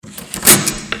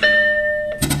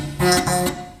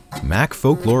Mac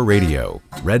Folklore Radio,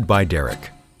 read by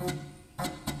Derek.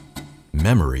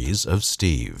 Memories of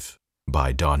Steve,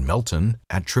 by Don Melton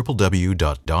at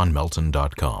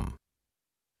www.donmelton.com.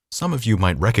 Some of you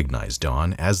might recognize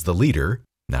Don as the leader,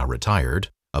 now retired,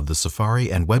 of the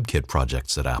Safari and WebKit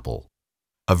projects at Apple.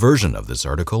 A version of this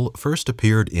article first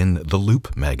appeared in The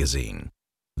Loop magazine.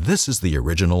 This is the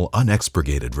original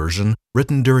unexpurgated version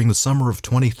written during the summer of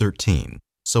 2013,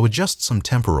 so adjust some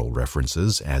temporal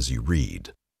references as you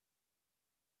read.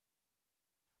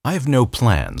 I have no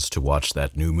plans to watch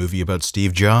that new movie about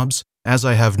Steve Jobs, as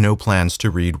I have no plans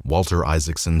to read Walter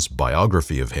Isaacson's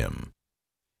biography of him.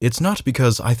 It's not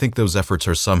because I think those efforts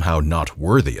are somehow not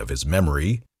worthy of his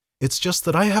memory. It's just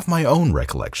that I have my own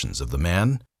recollections of the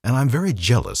man, and I'm very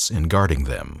jealous in guarding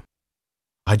them.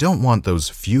 I don't want those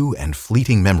few and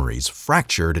fleeting memories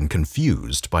fractured and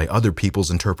confused by other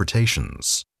people's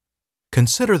interpretations.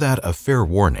 Consider that a fair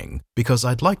warning, because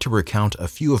I'd like to recount a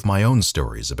few of my own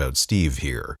stories about Steve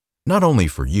here, not only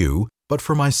for you, but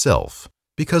for myself,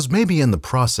 because maybe in the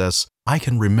process I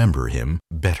can remember him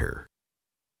better.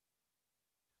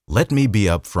 Let me be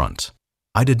upfront.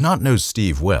 I did not know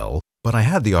Steve well, but I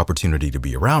had the opportunity to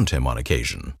be around him on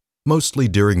occasion, mostly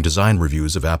during design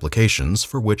reviews of applications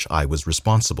for which I was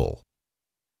responsible.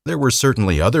 There were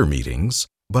certainly other meetings,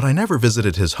 but I never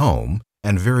visited his home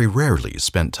and very rarely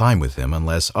spent time with him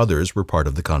unless others were part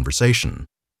of the conversation,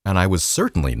 and I was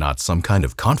certainly not some kind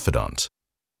of confidant.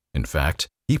 In fact,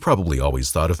 he probably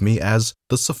always thought of me as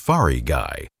the Safari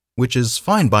guy, which is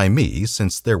fine by me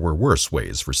since there were worse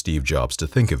ways for Steve Jobs to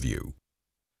think of you.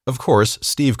 Of course,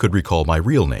 Steve could recall my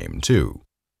real name, too.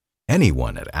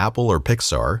 Anyone at Apple or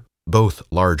Pixar, both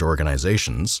large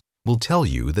organizations, will tell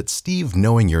you that Steve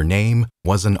knowing your name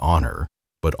was an honor,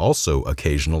 but also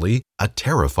occasionally a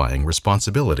terrifying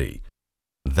responsibility.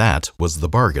 That was the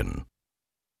bargain.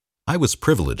 I was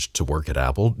privileged to work at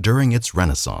Apple during its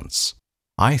renaissance.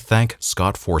 I thank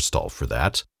Scott Forstall for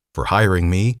that, for hiring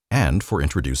me, and for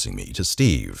introducing me to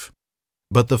Steve.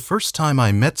 But the first time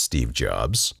I met Steve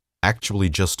Jobs, actually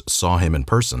just saw him in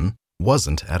person,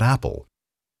 wasn't at Apple.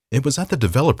 It was at the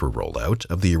developer rollout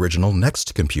of the original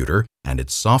Next computer and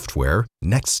its software,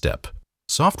 NextStep,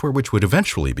 software which would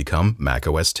eventually become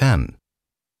macOS 10.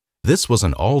 This was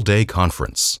an all-day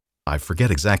conference. I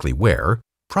forget exactly where,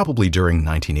 probably during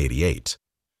 1988.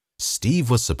 Steve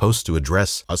was supposed to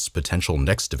address us potential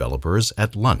Next developers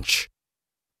at lunch.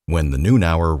 When the noon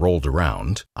hour rolled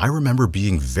around, I remember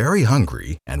being very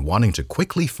hungry and wanting to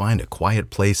quickly find a quiet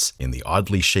place in the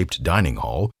oddly shaped dining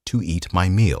hall to eat my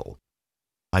meal.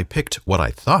 I picked what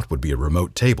I thought would be a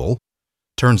remote table.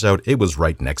 Turns out it was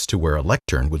right next to where a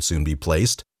lectern would soon be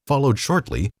placed, followed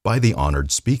shortly by the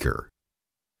honored speaker.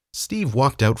 Steve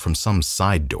walked out from some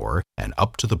side door and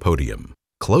up to the podium,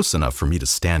 close enough for me to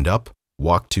stand up,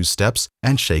 walk 2 steps,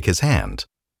 and shake his hand.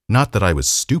 Not that I was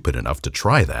stupid enough to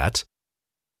try that.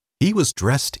 He was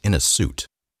dressed in a suit.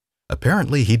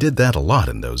 Apparently he did that a lot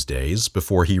in those days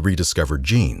before he rediscovered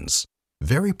jeans.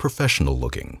 Very professional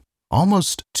looking,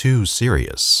 almost too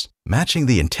serious, matching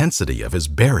the intensity of his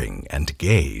bearing and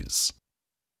gaze.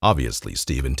 Obviously,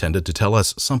 Steve intended to tell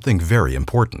us something very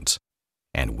important.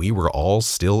 And we were all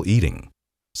still eating.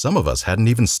 Some of us hadn't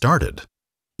even started.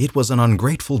 It was an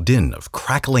ungrateful din of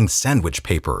crackling sandwich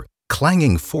paper,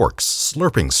 clanging forks,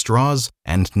 slurping straws,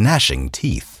 and gnashing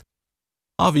teeth.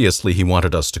 Obviously, he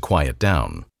wanted us to quiet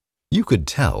down. You could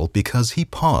tell because he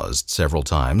paused several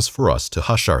times for us to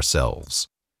hush ourselves.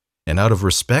 And out of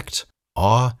respect,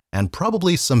 awe, and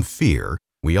probably some fear,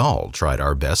 we all tried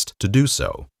our best to do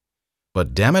so.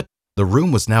 But damn it, the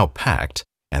room was now packed,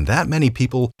 and that many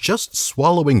people just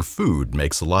swallowing food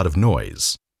makes a lot of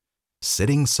noise.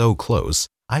 Sitting so close,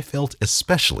 I felt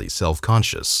especially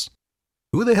self-conscious.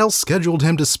 Who the hell scheduled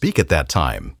him to speak at that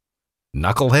time?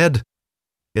 Knucklehead?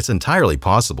 It's entirely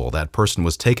possible that person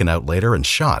was taken out later and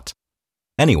shot.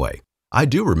 Anyway, I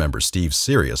do remember Steve's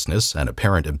seriousness and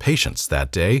apparent impatience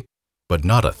that day, but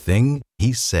not a thing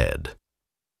he said.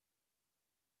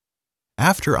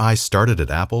 After I started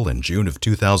at Apple in June of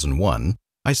 2001,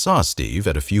 I saw Steve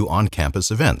at a few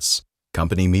on-campus events,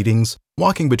 company meetings,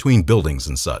 walking between buildings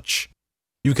and such.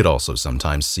 You could also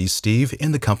sometimes see Steve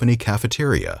in the company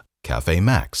cafeteria, Cafe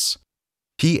Max.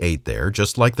 He ate there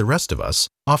just like the rest of us,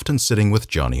 often sitting with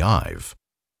Johnny Ive.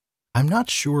 I'm not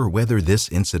sure whether this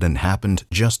incident happened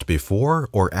just before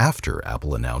or after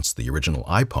Apple announced the original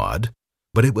iPod,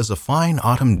 but it was a fine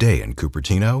autumn day in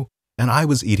Cupertino, and I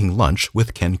was eating lunch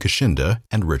with Ken Kashinda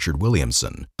and Richard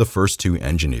Williamson, the first 2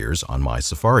 engineers on my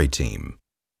Safari team.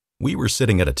 We were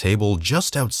sitting at a table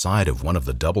just outside of one of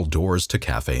the double doors to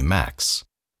Cafe Max.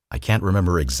 I can't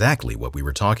remember exactly what we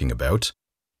were talking about.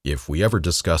 If we ever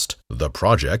discussed the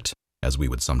project, as we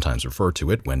would sometimes refer to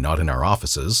it when not in our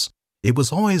offices, it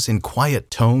was always in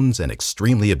quiet tones and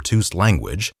extremely obtuse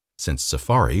language, since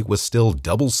Safari was still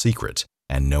double secret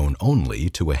and known only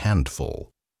to a handful.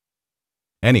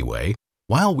 Anyway,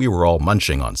 while we were all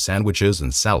munching on sandwiches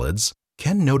and salads,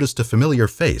 Ken noticed a familiar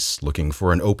face looking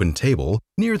for an open table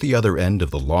near the other end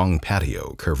of the long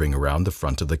patio curving around the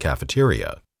front of the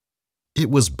cafeteria. It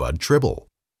was Bud Tribble.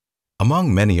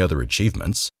 Among many other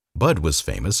achievements, Bud was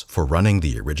famous for running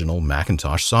the original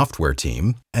Macintosh software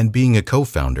team and being a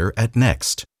co-founder at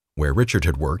Next, where Richard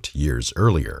had worked years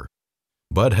earlier.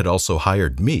 Bud had also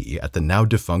hired me at the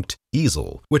now-defunct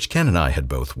Easel, which Ken and I had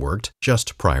both worked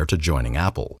just prior to joining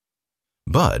Apple.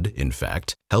 Bud, in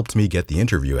fact, helped me get the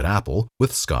interview at Apple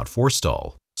with Scott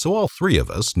Forstall, so all three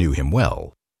of us knew him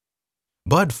well.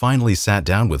 Bud finally sat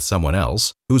down with someone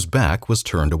else whose back was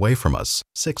turned away from us,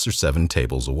 6 or 7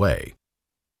 tables away.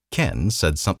 Ken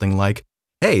said something like,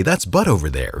 "Hey, that's Bud over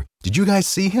there. Did you guys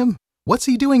see him? What's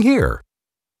he doing here?"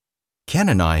 Ken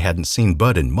and I hadn't seen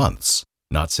Bud in months,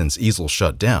 not since Easel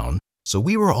shut down, so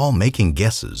we were all making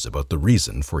guesses about the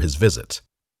reason for his visit.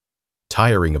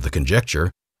 Tiring of the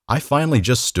conjecture, I finally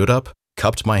just stood up,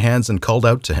 cupped my hands, and called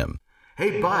out to him,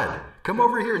 "Hey, Bud, come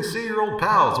over here and see your old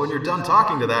pals when you're done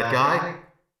talking to that guy."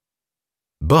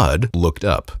 Bud looked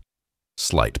up.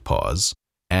 Slight pause,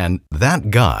 and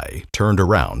that guy turned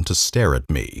around to stare at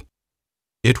me.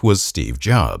 It was Steve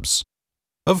Jobs.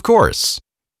 Of course.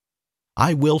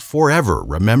 I will forever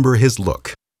remember his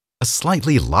look. A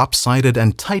slightly lopsided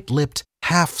and tight-lipped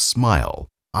half smile,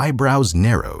 eyebrows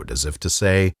narrowed as if to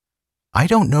say, "I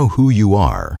don't know who you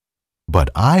are, but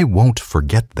I won't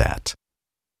forget that."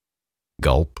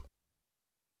 Gulp.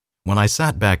 When I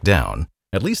sat back down,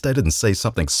 at least I didn't say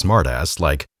something smartass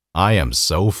like, "I am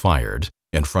so fired,"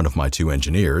 in front of my 2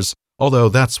 engineers, although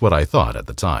that's what I thought at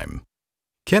the time.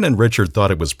 Ken and Richard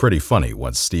thought it was pretty funny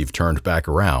once Steve turned back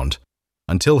around.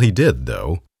 Until he did,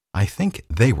 though, I think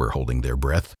they were holding their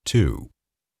breath, too.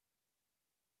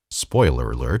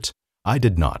 Spoiler alert, I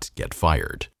did not get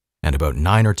fired, and about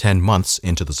 9 or 10 months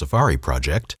into the Safari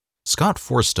project, Scott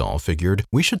Forstall figured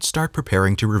we should start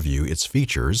preparing to review its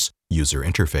features, user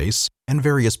interface, and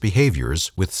various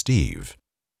behaviors with Steve.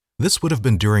 This would have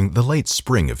been during the late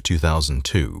spring of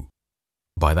 2002.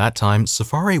 By that time,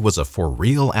 Safari was a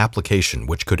for-real application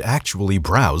which could actually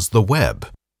browse the web,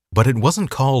 but it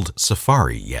wasn't called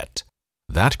Safari yet.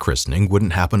 That christening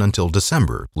wouldn't happen until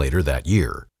December later that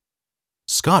year.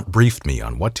 Scott briefed me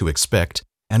on what to expect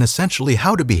and essentially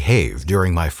how to behave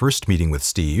during my first meeting with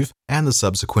Steve and the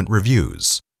subsequent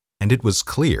reviews, and it was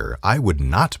clear I would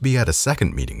not be at a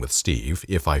second meeting with Steve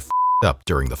if I f***ed up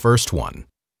during the first one.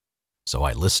 So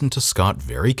I listened to Scott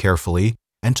very carefully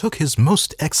and took his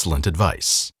most excellent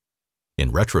advice.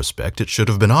 In retrospect, it should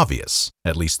have been obvious,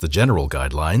 at least the general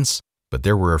guidelines, but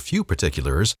there were a few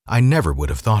particulars I never would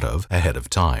have thought of ahead of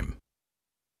time.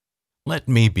 Let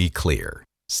me be clear.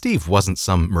 Steve wasn't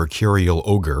some mercurial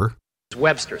ogre.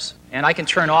 Webster's. And I can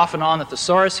turn off and on the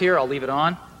thesaurus here. I'll leave it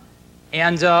on.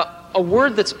 And a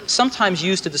word that's sometimes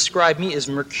used to describe me is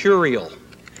mercurial.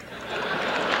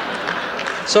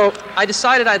 So I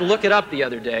decided I'd look it up the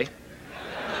other day.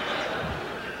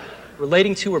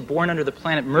 Relating to or born under the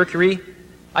planet Mercury.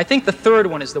 I think the third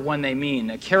one is the one they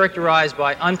mean, characterized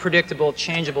by unpredictable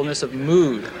changeableness of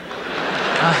mood.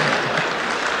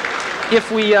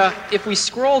 If we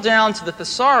scroll down to the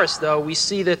thesaurus, though, we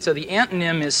see that the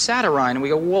antonym is saturnine, and we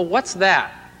go, well, what's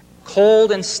that?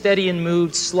 Cold and steady in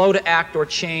mood, slow to act or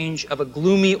change, of a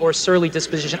gloomy or surly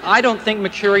disposition. I don't think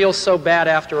mercurial's so bad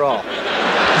after all.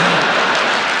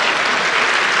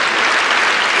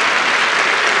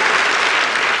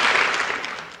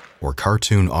 Or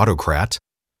cartoon autocrat.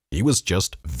 He was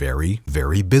just very,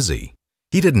 very busy.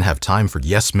 He didn't have time for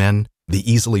yes men, the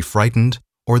easily frightened,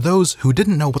 or those who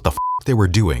didn't know what the f*** they were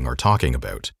doing or talking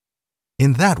about.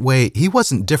 In that way, he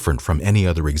wasn't different from any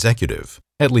other executive,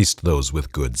 at least those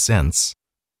with good sense.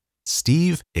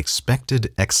 Steve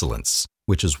expected excellence,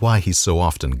 which is why he so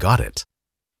often got it.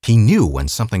 He knew when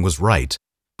something was right,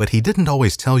 but he didn't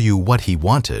always tell you what he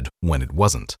wanted when it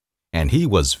wasn't, and he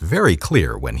was very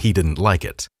clear when he didn't like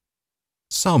it.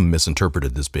 Some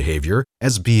misinterpreted this behavior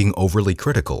as being overly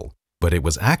critical, but it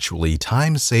was actually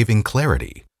time-saving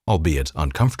clarity, albeit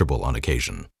uncomfortable on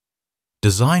occasion.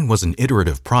 Design was an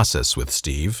iterative process with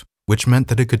Steve, which meant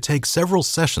that it could take several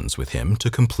sessions with him to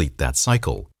complete that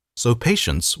cycle, so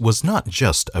patience was not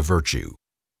just a virtue.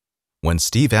 When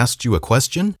Steve asked you a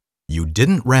question, you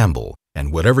didn't ramble,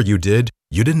 and whatever you did,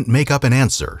 you didn't make up an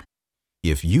answer.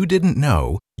 If you didn't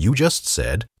know, you just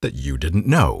said that you didn't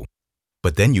know.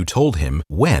 But then you told him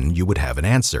when you would have an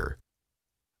answer.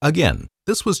 Again,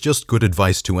 this was just good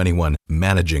advice to anyone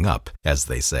managing up, as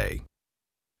they say.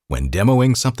 When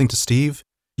demoing something to Steve,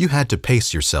 you had to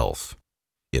pace yourself.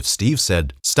 If Steve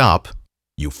said, "Stop,"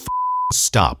 you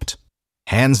stopped,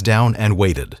 hands down and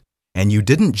waited, and you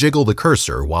didn't jiggle the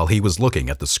cursor while he was looking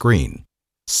at the screen.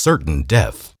 Certain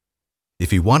death.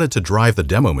 If he wanted to drive the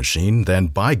demo machine, then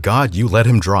by God you let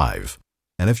him drive.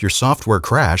 And if your software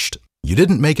crashed, you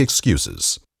didn't make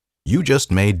excuses. You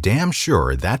just made damn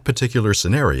sure that particular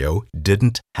scenario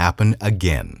didn't happen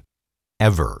again.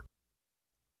 Ever.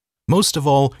 Most of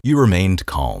all, you remained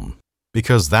calm.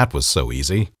 Because that was so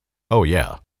easy. Oh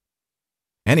yeah.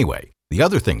 Anyway, the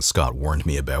other thing Scott warned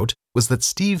me about was that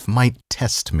Steve might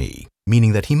test me,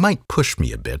 meaning that he might push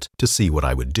me a bit to see what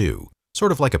I would do,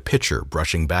 sort of like a pitcher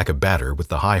brushing back a batter with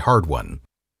the high hard one.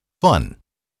 Fun.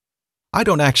 I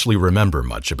don't actually remember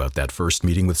much about that first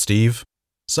meeting with Steve.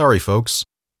 Sorry, folks.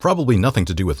 Probably nothing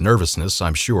to do with nervousness,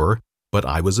 I'm sure, but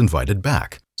I was invited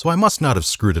back, so I must not have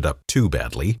screwed it up too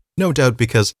badly, no doubt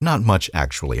because not much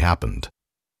actually happened.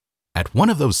 At one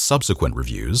of those subsequent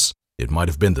reviews, it might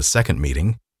have been the second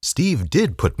meeting, Steve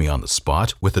did put me on the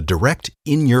spot with a direct,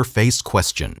 in-your-face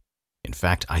question. In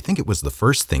fact, I think it was the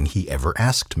first thing he ever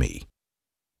asked me.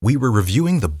 We were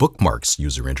reviewing the bookmarks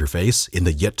user interface in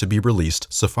the yet-to-be-released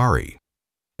Safari.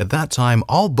 At that time,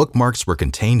 all bookmarks were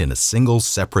contained in a single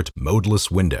separate modeless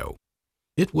window.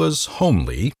 It was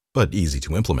homely, but easy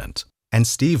to implement, and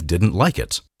Steve didn't like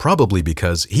it, probably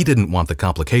because he didn't want the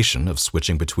complication of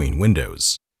switching between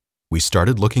windows. We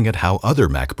started looking at how other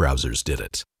Mac browsers did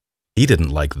it. He didn't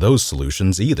like those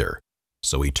solutions either,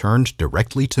 so he turned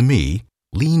directly to me,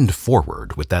 leaned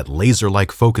forward with that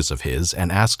laser-like focus of his,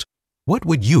 and asked, "What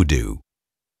would you do?"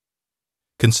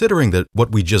 Considering that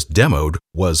what we just demoed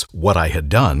was what I had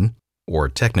done, or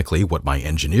technically what my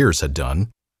engineers had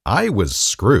done, I was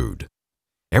screwed.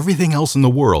 Everything else in the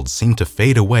world seemed to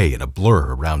fade away in a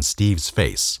blur around Steve's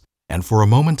face, and for a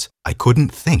moment I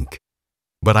couldn't think.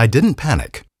 But I didn't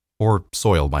panic, or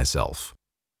soil myself.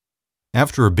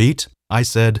 After a beat, I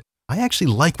said, "I actually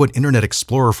like what Internet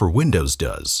Explorer for Windows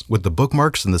does, with the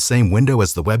bookmarks in the same window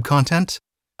as the web content.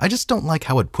 I just don't like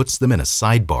how it puts them in a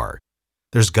sidebar.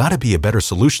 There's gotta be a better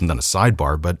solution than a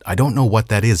sidebar, but I don't know what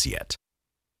that is yet."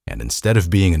 And instead of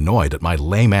being annoyed at my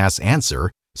lame-ass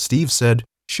answer, Steve said,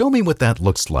 "Show me what that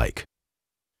looks like."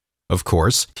 Of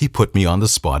course, he put me on the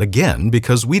spot again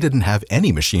because we didn't have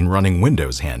any machine running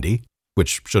Windows handy,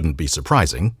 which shouldn't be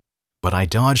surprising. But I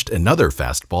dodged another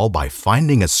fastball by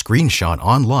finding a screenshot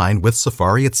online with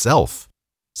Safari itself.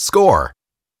 Score!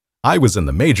 I was in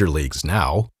the major leagues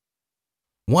now.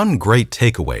 One great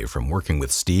takeaway from working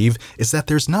with Steve is that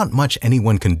there's not much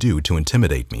anyone can do to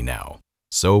intimidate me now.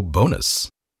 So bonus.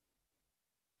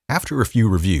 After a few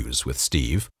reviews with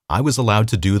Steve, I was allowed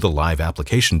to do the live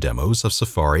application demos of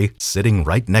Safari sitting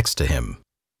right next to him.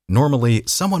 Normally,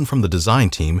 someone from the design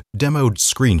team demoed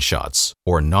screenshots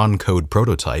or non-code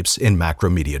prototypes in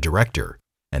Macromedia Director,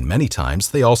 and many times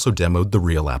they also demoed the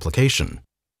real application.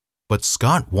 But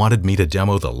Scott wanted me to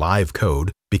demo the live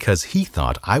code because he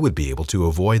thought I would be able to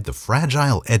avoid the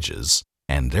fragile edges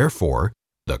and therefore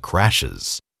the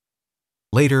crashes.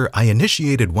 Later, I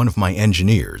initiated one of my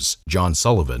engineers, John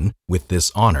Sullivan, with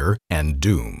this honor and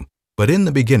doom, but in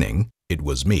the beginning, it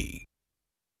was me.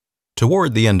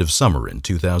 Toward the end of summer in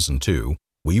 2002,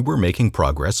 we were making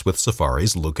progress with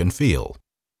Safari's look and feel.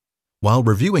 While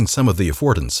reviewing some of the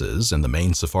affordances in the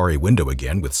main Safari window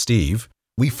again with Steve,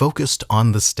 we focused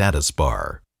on the status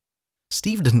bar.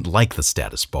 Steve didn't like the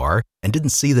status bar and didn't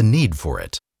see the need for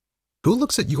it. Who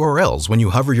looks at URLs when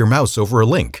you hover your mouse over a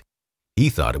link? He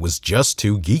thought it was just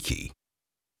too geeky.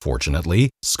 Fortunately,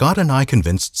 Scott and I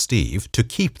convinced Steve to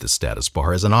keep the status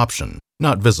bar as an option,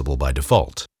 not visible by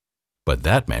default. But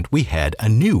that meant we had a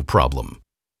new problem.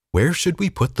 Where should we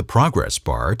put the progress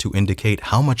bar to indicate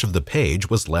how much of the page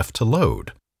was left to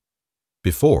load?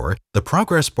 Before, the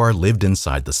progress bar lived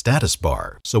inside the status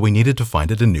bar, so we needed to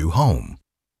find it a new home.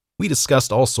 We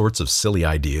discussed all sorts of silly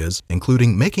ideas,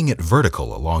 including making it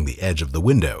vertical along the edge of the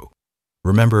window.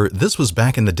 Remember, this was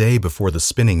back in the day before the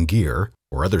spinning gear,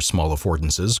 or other small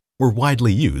affordances, were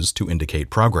widely used to indicate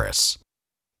progress.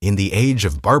 In the age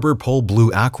of Barber Pole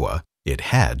Blue Aqua, it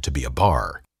had to be a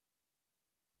bar.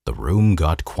 The room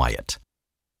got quiet.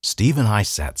 Steve and I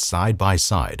sat side by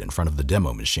side in front of the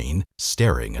demo machine,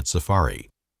 staring at Safari.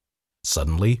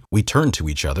 Suddenly, we turned to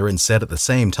each other and said at the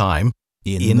same time,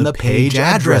 "In the page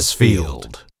address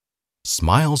field."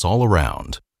 Smiles all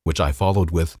around, which I followed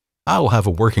with, "I'll have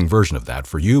a working version of that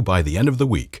for you by the end of the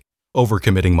week,"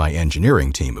 overcommitting my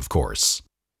engineering team, of course.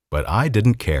 But I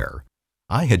didn't care.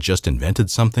 I had just invented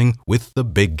something with the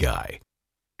big guy.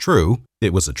 True,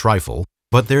 it was a trifle,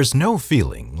 But there's no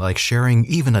feeling like sharing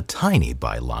even a tiny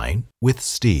byline with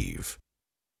Steve.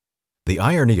 The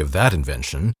irony of that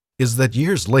invention is that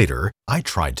years later, I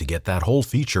tried to get that whole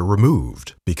feature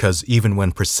removed because even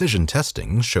when precision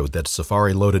testing showed that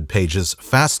Safari loaded pages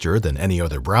faster than any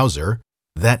other browser,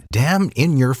 that damn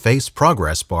in-your-face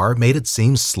progress bar made it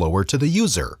seem slower to the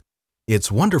user.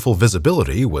 Its wonderful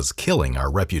visibility was killing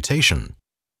our reputation.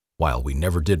 While we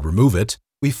never did remove it,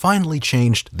 we finally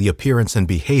changed the appearance and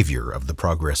behavior of the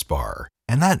progress bar,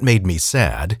 and that made me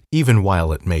sad, even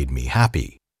while it made me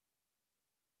happy.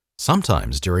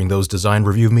 Sometimes during those design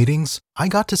review meetings, I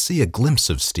got to see a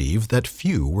glimpse of Steve that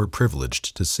few were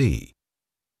privileged to see.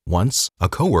 Once, a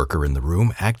coworker in the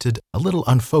room acted a little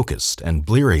unfocused and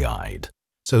bleary-eyed,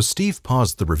 so Steve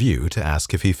paused the review to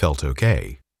ask if he felt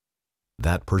okay.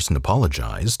 That person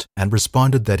apologized and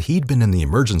responded that he'd been in the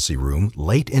emergency room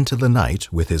late into the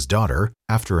night with his daughter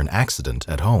after an accident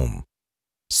at home.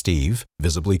 Steve,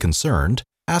 visibly concerned,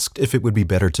 asked if it would be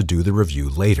better to do the review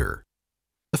later.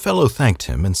 The fellow thanked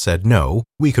him and said no,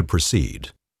 we could proceed.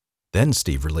 Then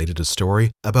Steve related a story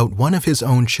about one of his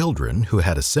own children who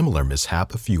had a similar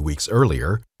mishap a few weeks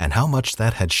earlier and how much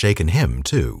that had shaken him,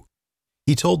 too.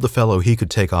 He told the fellow he could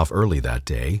take off early that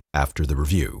day after the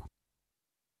review.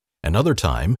 Another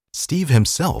time, Steve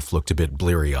himself looked a bit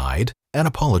bleary-eyed and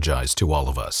apologized to all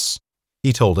of us.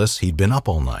 He told us he'd been up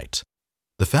all night.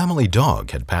 The family dog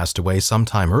had passed away some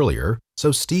time earlier,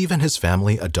 so Steve and his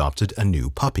family adopted a new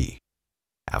puppy.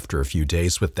 After a few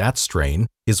days with that strain,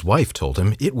 his wife told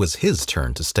him it was his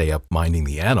turn to stay up minding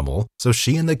the animal so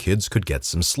she and the kids could get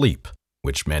some sleep,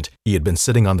 which meant he had been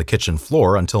sitting on the kitchen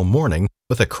floor until morning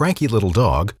with a cranky little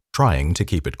dog trying to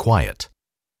keep it quiet.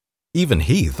 Even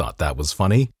he thought that was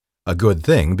funny, a good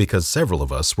thing because several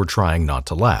of us were trying not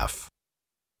to laugh.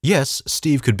 Yes,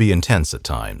 Steve could be intense at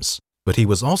times, but he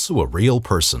was also a real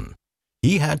person.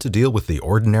 He had to deal with the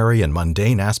ordinary and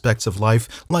mundane aspects of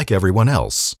life like everyone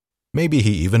else. Maybe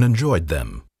he even enjoyed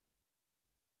them.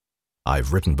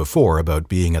 I've written before about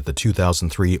being at the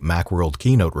 2003 Macworld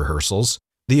keynote rehearsals,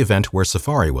 the event where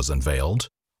Safari was unveiled,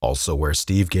 also where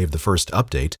Steve gave the first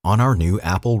update on our new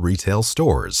Apple retail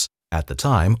stores, at the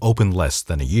time open less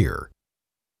than a year.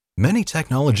 Many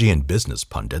technology and business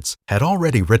pundits had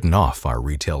already written off our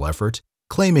retail effort,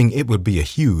 claiming it would be a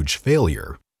huge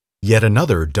failure. Yet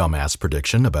another dumbass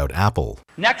prediction about Apple.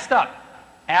 Next up,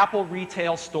 Apple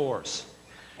retail stores.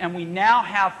 And we now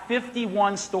have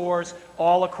 51 stores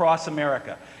all across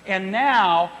America. And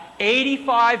now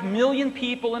 85 million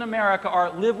people in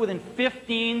America live within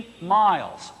 15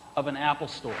 miles of an Apple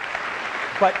store.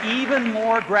 But even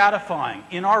more gratifying,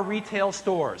 in our retail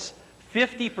stores,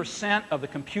 50% of the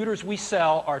computers we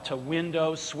sell are to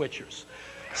Windows switchers.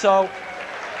 So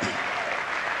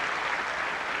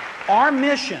our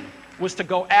mission was to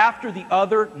go after the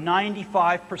other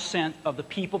 95% of the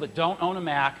people that don't own a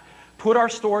Mac, put our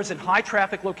stores in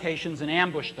high-traffic locations and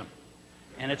ambush them.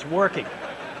 And it's working.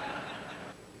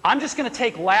 I'm just going to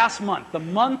take last month, the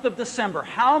month of December.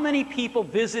 How many people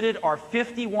visited our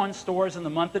 51 stores in the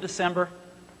month of December?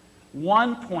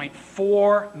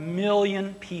 1.4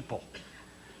 million people.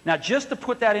 Now, just to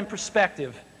put that in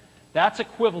perspective, that's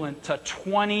equivalent to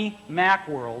 20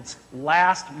 Macworlds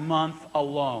last month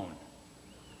alone.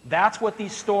 That's what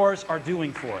these stores are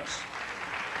doing for us.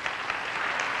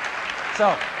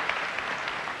 So,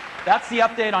 that's the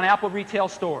update on Apple retail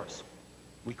stores.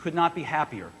 We could not be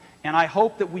happier. And I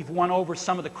hope that we've won over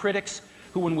some of the critics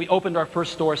who, when we opened our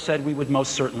first store, said we would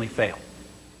most certainly fail.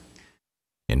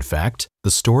 In fact,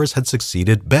 the stores had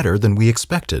succeeded better than we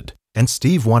expected, and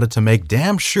Steve wanted to make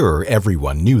damn sure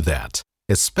everyone knew that,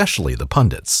 especially the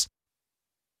pundits.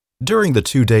 During the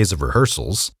 2 days of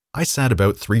rehearsals, I sat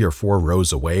about 3 or 4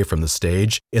 rows away from the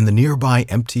stage in the nearby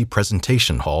empty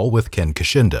presentation hall with Ken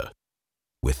Kishinda.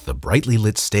 With the brightly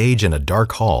lit stage in a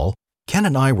dark hall, Ken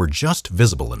and I were just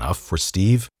visible enough for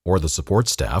Steve or the support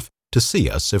staff to see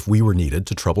us if we were needed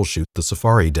to troubleshoot the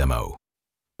Safari demo.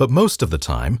 But most of the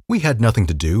time, we had nothing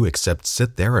to do except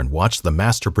sit there and watch the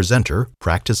master presenter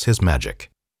practice his magic.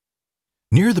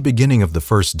 Near the beginning of the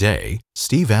first day,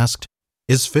 Steve asked,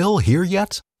 "Is Phil here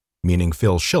yet?" Meaning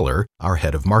Phil Schiller, our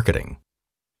head of marketing.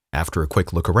 After a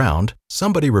quick look around,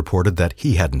 somebody reported that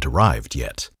he hadn't arrived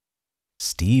yet.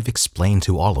 Steve explained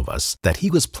to all of us that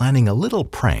he was planning a little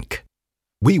prank.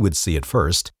 We would see it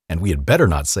first, and we had better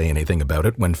not say anything about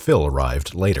it when Phil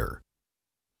arrived later.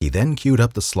 He then queued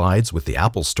up the slides with the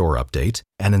Apple Store update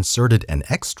and inserted an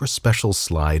extra special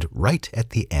slide right at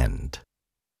the end.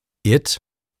 It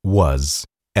was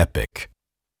epic.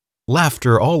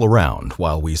 Laughter all around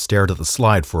while we stared at the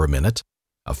slide for a minute,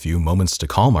 a few moments to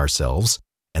calm ourselves,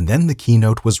 and then the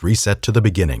keynote was reset to the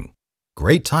beginning.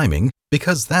 Great timing,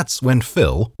 because that's when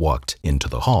Phil walked into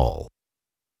the hall.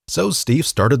 So Steve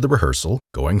started the rehearsal,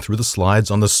 going through the slides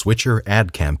on the Switcher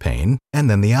ad campaign and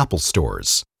then the Apple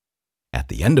stores. At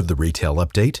the end of the retail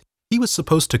update, he was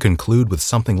supposed to conclude with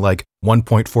something like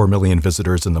 1.4 million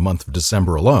visitors in the month of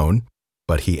December alone,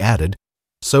 but he added,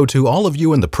 "So to all of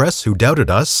you in the press who doubted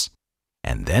us,"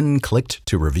 and then clicked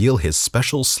to reveal his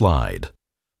special slide.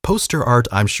 Poster art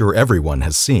I'm sure everyone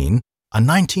has seen, a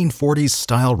 1940s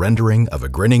style rendering of a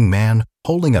grinning man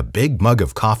holding a big mug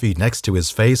of coffee next to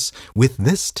his face with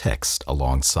this text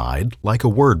alongside like a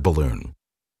word balloon.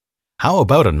 How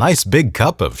about a nice big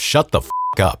cup of shut the f***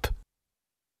 up?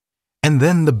 And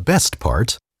then the best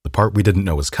part, the part we didn't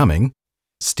know was coming,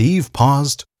 Steve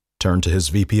paused, turned to his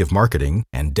VP of marketing,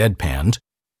 and deadpanned,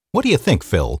 "What do you think,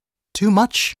 Phil? Too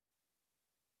much?"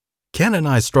 Ken and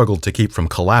I struggled to keep from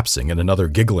collapsing in another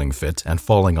giggling fit and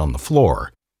falling on the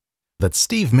floor. That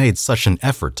Steve made such an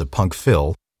effort to punk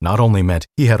Phil not only meant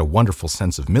he had a wonderful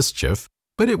sense of mischief,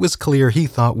 but it was clear he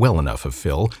thought well enough of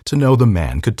Phil to know the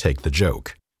man could take the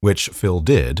joke, which Phil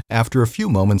did after a few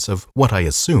moments of what I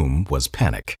assume was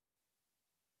panic.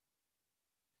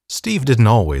 Steve didn't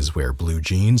always wear blue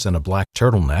jeans and a black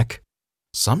turtleneck.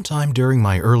 Sometime during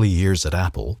my early years at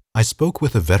Apple, I spoke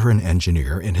with a veteran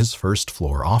engineer in his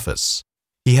first-floor office.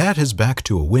 He had his back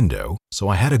to a window, so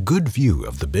I had a good view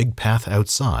of the big path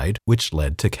outside which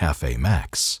led to Cafe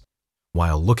Max.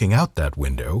 While looking out that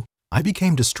window, I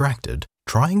became distracted,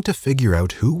 trying to figure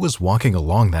out who was walking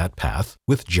along that path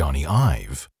with Johnny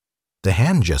Ive. The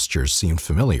hand gestures seemed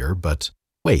familiar, but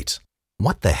wait,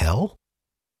 what the hell?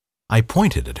 I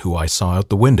pointed at who I saw out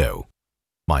the window.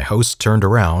 My host turned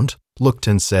around, looked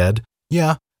and said,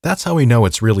 "Yeah, that's how we know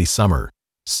it's really summer.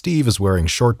 Steve is wearing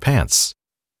short pants."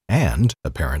 And,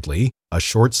 apparently, a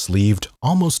short-sleeved,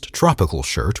 almost tropical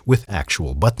shirt with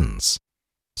actual buttons.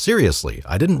 Seriously,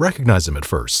 I didn't recognize him at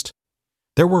first.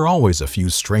 There were always a few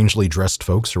strangely dressed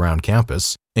folks around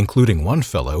campus, including one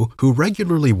fellow who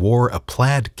regularly wore a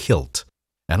plaid kilt,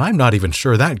 and I'm not even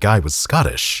sure that guy was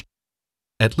Scottish.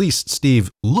 At least Steve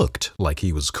looked like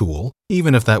he was cool,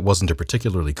 even if that wasn't a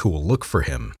particularly cool look for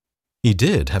him. He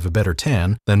did have a better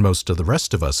tan than most of the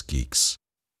rest of us geeks.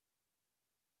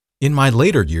 In my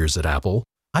later years at Apple,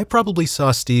 I probably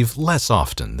saw Steve less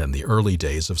often than the early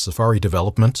days of Safari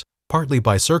development, partly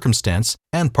by circumstance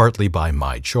and partly by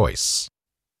my choice.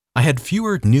 I had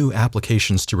fewer new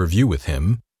applications to review with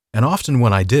him, and often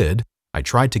when I did, I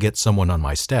tried to get someone on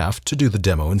my staff to do the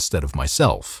demo instead of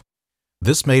myself.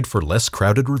 This made for less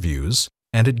crowded reviews,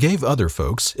 and it gave other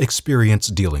folks experience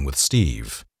dealing with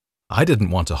Steve. I didn't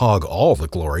want to hog all the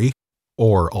glory,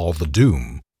 or all the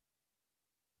doom.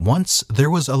 Once, there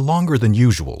was a longer than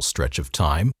usual stretch of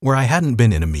time where I hadn't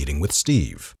been in a meeting with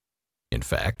Steve. In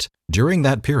fact, during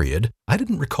that period, I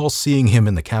didn't recall seeing him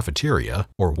in the cafeteria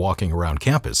or walking around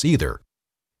campus either.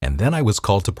 And then I was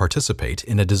called to participate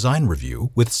in a design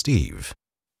review with Steve.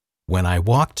 When I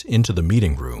walked into the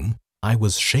meeting room, I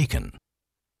was shaken.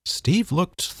 Steve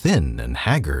looked thin and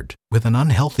haggard, with an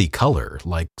unhealthy color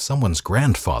like someone's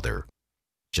grandfather.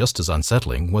 Just as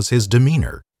unsettling was his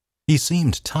demeanor. He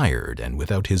seemed tired and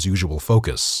without his usual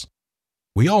focus.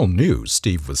 We all knew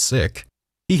Steve was sick.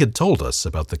 He had told us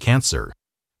about the cancer.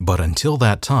 But until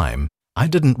that time, I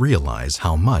didn't realize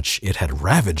how much it had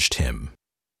ravaged him.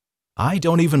 I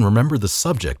don't even remember the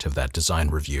subject of that design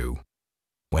review.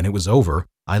 When it was over,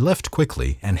 I left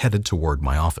quickly and headed toward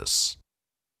my office.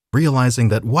 Realizing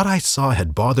that what I saw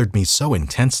had bothered me so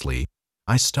intensely,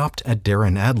 I stopped at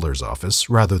Darren Adler's office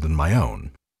rather than my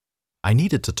own. I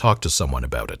needed to talk to someone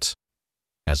about it.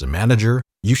 As a manager,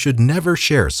 you should never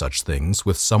share such things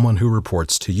with someone who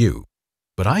reports to you.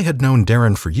 But I had known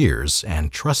Darren for years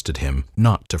and trusted him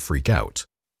not to freak out.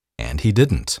 And he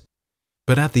didn't.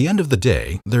 But at the end of the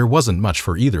day, there wasn't much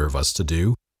for either of us to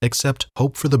do except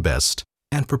hope for the best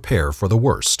and prepare for the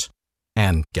worst,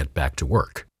 and get back to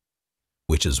work.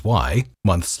 Which is why,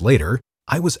 months later,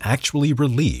 I was actually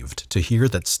relieved to hear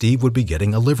that Steve would be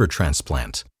getting a liver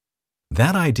transplant.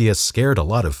 That idea scared a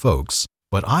lot of folks,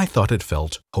 but I thought it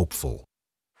felt hopeful.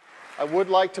 I would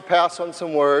like to pass on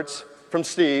some words from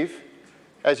Steve.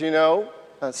 As you know,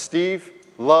 Steve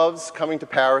loves coming to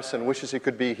Paris and wishes he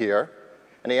could be here.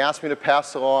 And he asked me to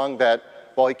pass along that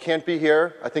while he can't be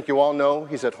here, I think you all know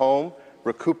he's at home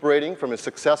recuperating from his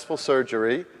successful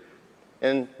surgery.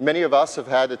 And many of us have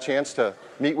had a chance to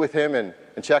meet with him and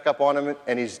check up on him,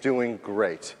 and he's doing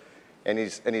great. And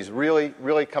he's really,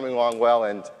 really coming along well.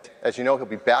 And as you know, he'll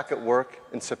be back at work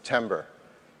in September.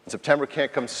 And September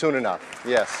can't come soon enough.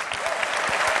 Yes.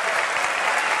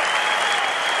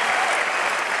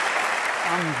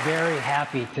 I'm very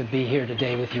happy to be here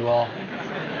today with you all.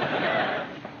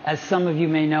 As some of you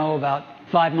may know, about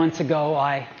 5 months ago,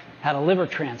 I had a liver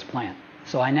transplant.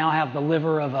 So I now have the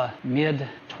liver of a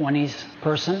mid-20s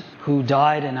person who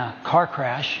died in a car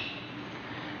crash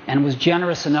and was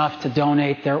generous enough to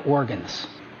donate their organs.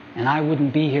 And I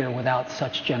wouldn't be here without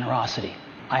such generosity.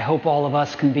 I hope all of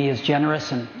us can be as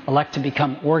generous and elect to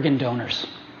become organ donors.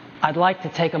 I'd like to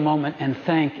take a moment and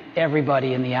thank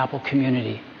everybody in the Apple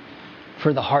community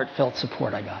for the heartfelt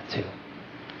support I got too.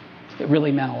 It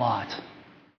really meant a lot.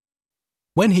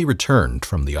 When he returned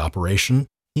from the operation,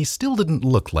 he still didn't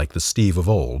look like the Steve of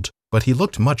old, but he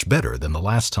looked much better than the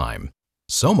last time.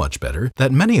 So much better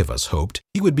that many of us hoped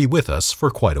he would be with us for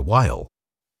quite a while.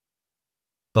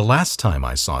 The last time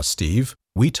I saw Steve,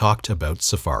 we talked about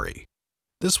Safari.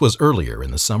 This was earlier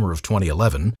in the summer of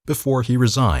 2011, before he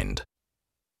resigned.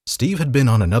 Steve had been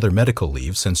on another medical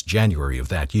leave since January of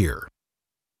that year.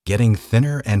 Getting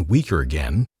thinner and weaker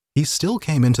again, he still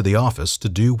came into the office to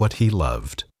do what he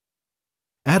loved.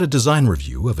 At a design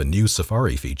review of a new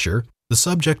Safari feature, the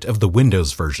subject of the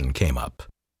Windows version came up.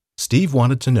 Steve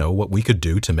wanted to know what we could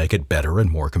do to make it better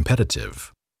and more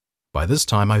competitive. By this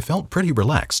time, I felt pretty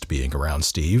relaxed being around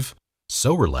Steve.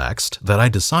 So relaxed that I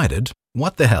decided,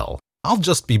 what the hell, I'll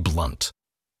just be blunt.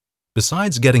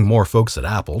 Besides getting more folks at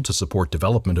Apple to support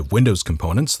development of Windows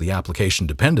components the application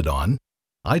depended on,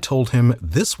 I told him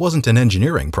this wasn't an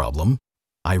engineering problem.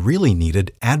 I really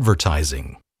needed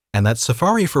advertising, and that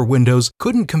Safari for Windows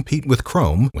couldn't compete with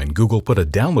Chrome when Google put a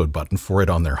download button for it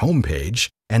on their homepage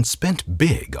and spent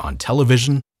big on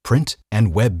television, print,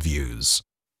 and web views.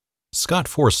 Scott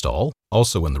Forstall,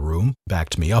 also in the room,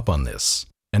 backed me up on this.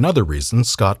 Another reason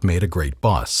Scott made a great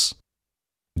boss.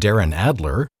 Darren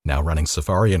Adler, now running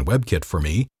Safari and WebKit for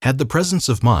me, had the presence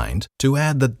of mind to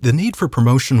add that the need for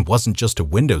promotion wasn't just a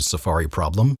Windows Safari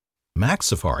problem. Mac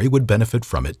Safari would benefit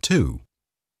from it too.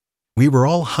 We were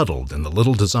all huddled in the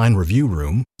little design review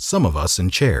room, some of us in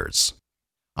chairs.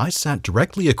 I sat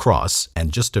directly across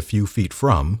and just a few feet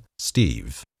from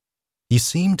Steve. He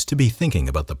seemed to be thinking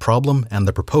about the problem and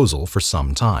the proposal for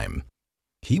some time.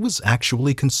 He was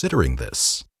actually considering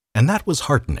this, and that was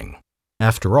heartening.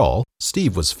 After all,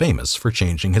 Steve was famous for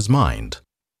changing his mind.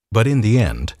 But in the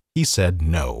end, he said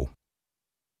no.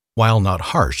 While not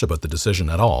harsh about the decision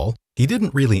at all, he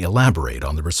didn't really elaborate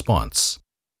on the response.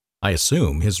 I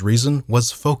assume his reason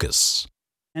was focus.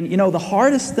 And you know, the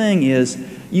hardest thing is,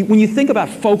 when you think about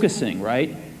focusing, right?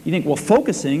 You think, well,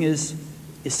 focusing is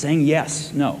saying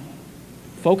yes, no.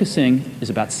 Focusing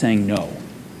is about saying no.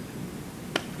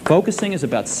 Focusing is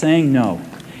about saying no.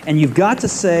 And you've got to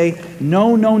say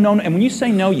no, no, no, no. And when you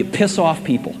say no, you piss off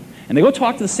people. And they go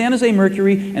talk to the San Jose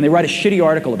Mercury and they write a shitty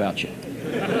article about you.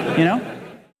 You know?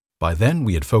 By then,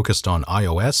 we had focused on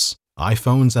iOS,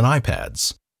 iPhones, and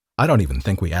iPads. I don't even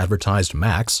think we advertised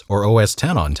Macs or OS X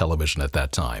on television at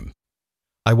that time.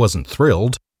 I wasn't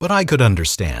thrilled, but I could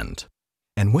understand.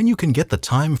 And when you can get the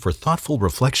time for thoughtful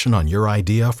reflection on your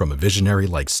idea from a visionary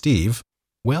like Steve,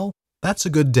 well, that's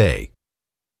a good day.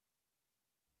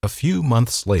 A few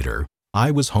months later,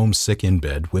 I was homesick in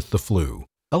bed with the flu,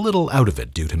 a little out of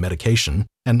it due to medication,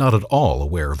 and not at all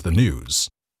aware of the news.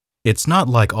 It's not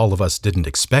like all of us didn't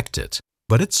expect it,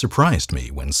 but it surprised me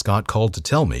when Scott called to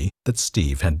tell me that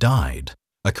Steve had died,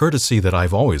 a courtesy that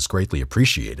I've always greatly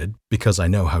appreciated because I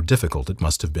know how difficult it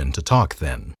must have been to talk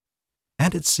then.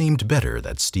 And it seemed better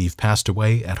that Steve passed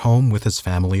away at home with his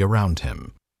family around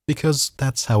him, because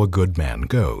that's how a good man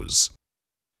goes.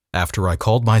 After I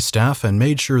called my staff and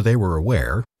made sure they were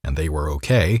aware, and they were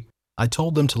okay, I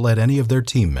told them to let any of their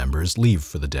team members leave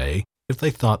for the day if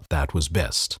they thought that was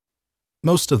best.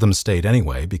 Most of them stayed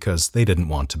anyway because they didn't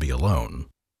want to be alone.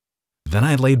 Then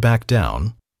I laid back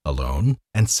down, alone,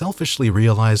 and selfishly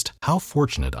realized how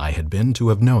fortunate I had been to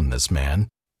have known this man,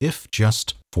 if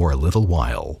just for a little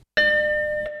while.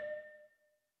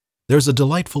 There's a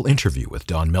delightful interview with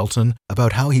Don Melton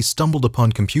about how he stumbled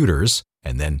upon computers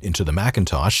and then into the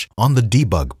Macintosh on the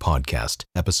Debug Podcast,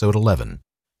 episode 11.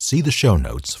 See the show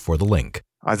notes for the link.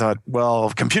 I thought,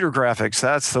 well, computer graphics,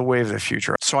 that's the way of the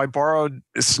future. So I borrowed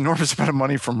this enormous amount of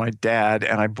money from my dad,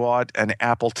 and I bought an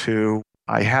Apple II.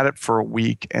 I had it for a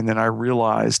week, and then I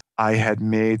realized I had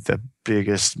made the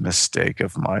biggest mistake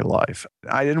of my life.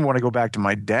 I didn't want to go back to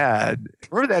my dad.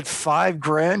 Remember that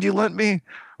 $5,000 you lent me?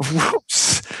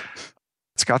 Whoops.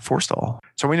 Scott Forstall.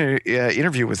 So I went to an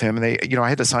interview with him, and I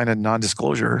had to sign a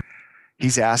non-disclosure.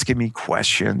 He's asking me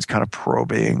questions, kind of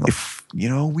probing. If,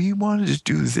 we wanted to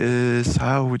do this,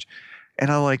 how would you?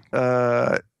 And I'm like,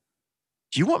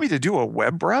 do you want me to do a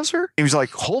web browser? He was like,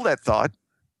 hold that thought,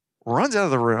 runs out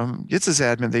of the room, gets his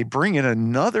admin. They bring in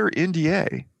another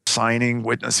NDA, signing,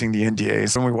 witnessing the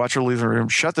NDAs. And we watch her leave the room,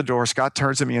 shut the door. Scott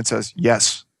turns to me and says,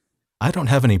 yes, I don't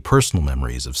have any personal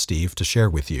memories of Steve to share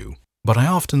with you, but I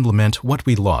often lament what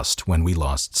we lost when we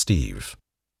lost Steve.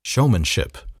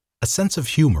 Showmanship, a sense of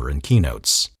humor in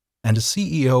keynotes, and a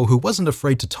CEO who wasn't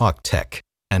afraid to talk tech,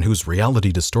 and whose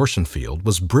reality distortion field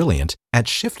was brilliant at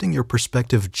shifting your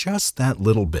perspective just that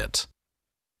little bit.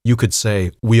 You could say,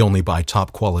 we only buy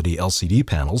top-quality LCD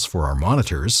panels for our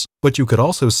monitors, but you could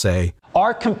also say,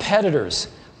 our competitors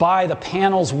buy the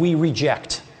panels we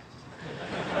reject.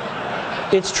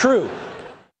 It's true.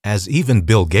 As even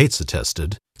Bill Gates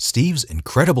attested, Steve's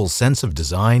incredible sense of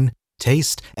design,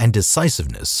 taste, and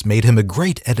decisiveness made him a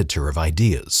great editor of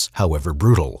ideas, however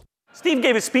brutal. Steve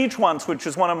gave a speech once, which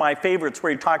is one of my favorites,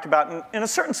 where he talked about, in a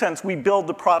certain sense, we build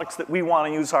the products that we want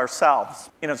to use ourselves.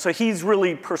 So he's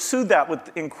really pursued that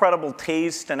with incredible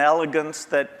taste and elegance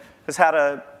that has had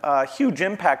a huge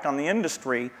impact on the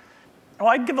industry. Well,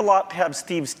 I'd give a lot to have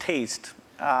Steve's taste.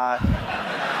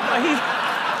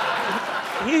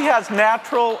 He has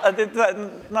natural,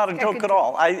 not a joke at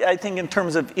all. I think in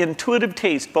terms of intuitive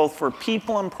taste, both for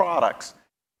people and products.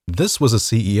 This was a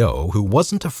CEO who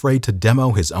wasn't afraid to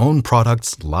demo his own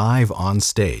products live on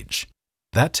stage.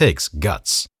 That takes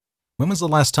guts. When was the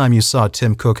last time you saw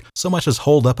Tim Cook so much as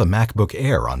hold up a MacBook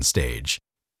Air on stage?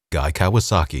 Guy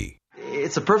Kawasaki.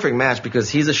 It's a perfect match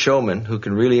because he's a showman who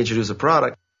can really introduce a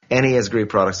product, and he has great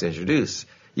products to introduce.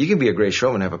 You can be a great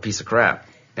showman and have a piece of crap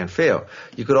and fail.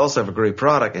 You could also have a great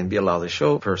product and be a lousy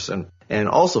show person and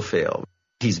also fail.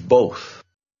 He's both.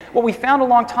 What we found a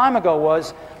long time ago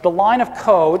was the line of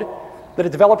code that a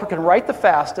developer can write the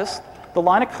fastest, the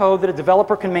line of code that a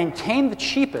developer can maintain the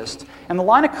cheapest, and the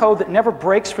line of code that never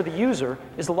breaks for the user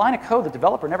is the line of code the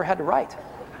developer never had to write.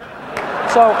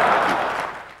 So,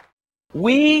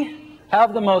 we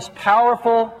have the most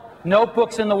powerful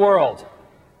notebooks in the world,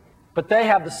 but they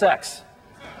have the sex,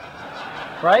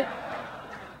 right?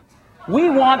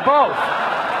 We want both.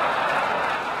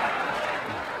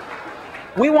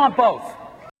 We want both.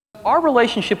 Our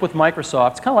relationship with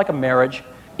Microsoft is kind of like a marriage.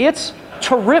 It's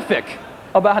terrific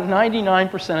about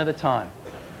 99% of the time.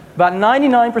 About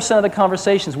 99% of the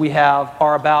conversations we have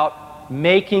are about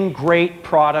making great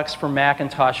products for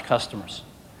Macintosh customers.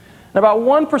 And about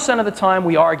 1% of the time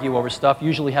we argue over stuff,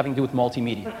 usually having to do with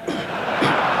multimedia.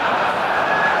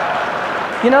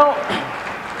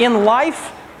 In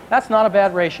life, that's not a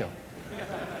bad ratio.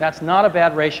 That's not a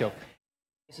bad ratio.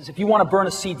 If you want to burn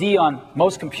a CD on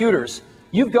most computers,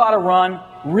 you've got to run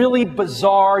really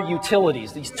bizarre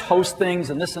utilities, these toast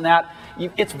things and this and that.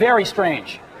 It's very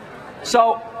strange.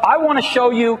 So I want to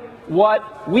show you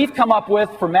what we've come up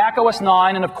with for Mac OS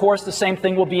 9, and of course the same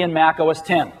thing will be in Mac OS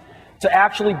 10, to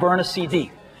actually burn a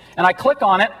CD. And I click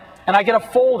on it, and I get a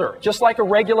folder, just like a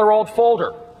regular old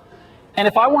folder. And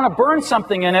if I want to burn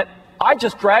something in it, I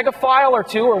just drag a file or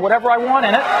two or whatever I want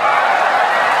in it.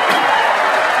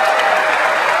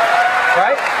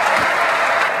 Right?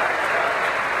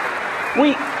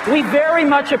 We very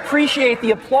much appreciate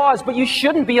the applause, but you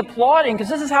shouldn't be applauding because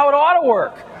this is how it ought to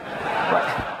work.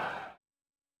 Right.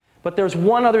 But there's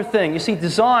one other thing. You see,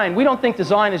 design, we don't think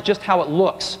design is just how it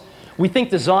looks. We think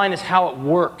design is how it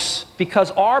works,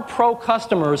 because our pro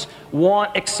customers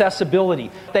want accessibility.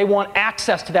 They want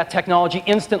access to that technology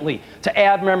instantly, to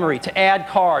add memory, to add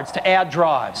cards, to add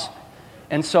drives.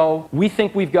 And so we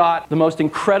think we've got the most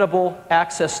incredible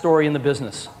access story in the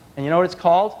business. And you know what it's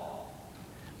called?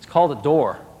 It's called a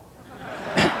door.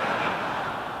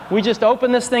 We just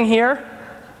open this thing here,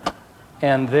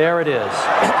 and there it is.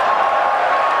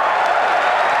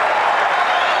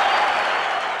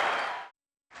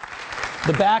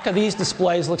 The back of these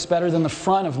displays looks better than the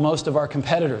front of most of our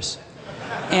competitors.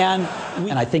 And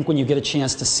I think when you get a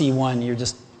chance to see one,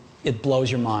 it blows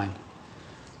your mind.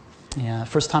 Yeah,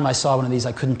 first time I saw one of these,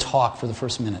 I couldn't talk for the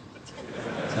first minute.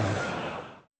 So.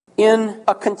 In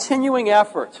a continuing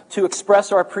effort to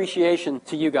express our appreciation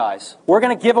to you guys, we're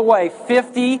going to give away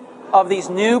 50 of these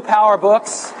new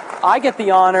PowerBooks. I get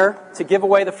the honor to give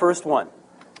away the first one.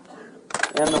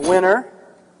 And the winner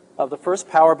of the first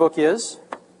PowerBook is...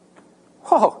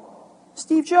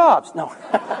 Steve Jobs. No.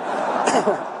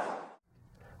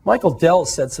 Michael Dell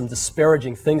said some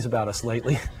disparaging things about us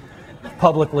lately,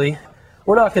 publicly.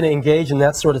 We're not going to engage in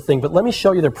that sort of thing, but let me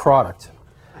show you their product.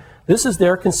 This is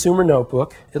their consumer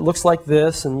notebook. It looks like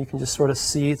this, and you can just sort of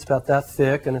see it's about that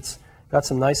thick, and it's got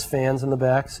some nice fans in the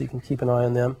back, so you can keep an eye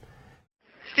on them.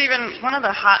 Stephen, one of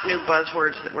the hot new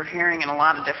buzzwords that we're hearing in a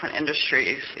lot of different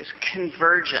industries is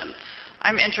convergence.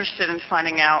 I'm interested in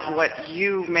finding out what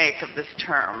you make of this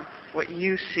term, what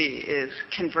you see is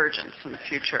convergence in the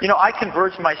future. You know, I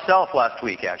converged myself last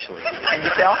week, actually. Can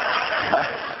you tell?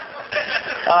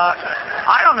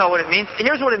 I don't know what it means.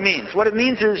 Here's what it means. What it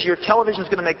means is your television's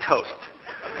going to make toast.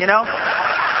 You know?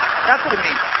 That's what it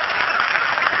means.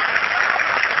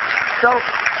 So,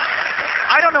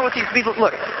 I don't know what these people,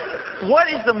 look, what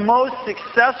is the most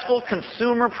successful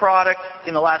consumer product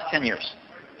in the last 10 years?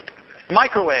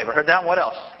 Microwave, I heard that. What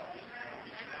else?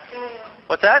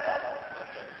 What's that?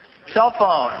 Cell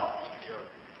phone.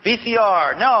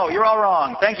 VCR. No, you're all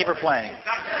wrong. Thank you for playing.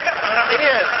 It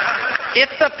is.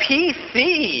 It's the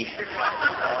PC.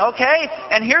 Okay?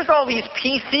 And here's all these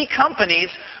PC companies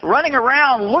running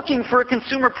around looking for a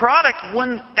consumer product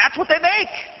when that's what they make.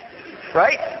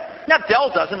 Right? Now, Dell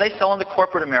doesn't. They sell into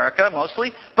corporate America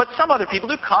mostly. But some other people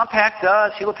do. Compaq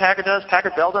does. Hewlett-Packard does.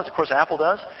 Packard-Bell does. Of course, Apple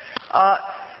does.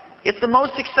 It's the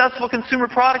most successful consumer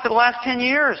product of the last 10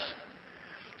 years.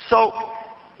 So,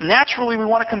 naturally, we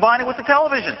want to combine it with the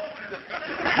television.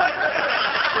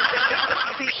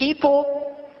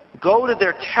 People go to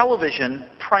their television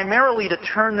primarily to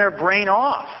turn their brain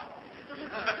off.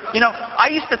 You know, I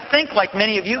used to think, like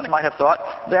many of you might have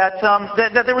thought, that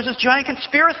there was this giant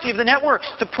conspiracy of the networks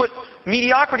to put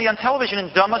mediocrity on television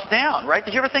and dumb us down, right?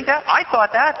 Did you ever think that? I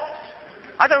thought that.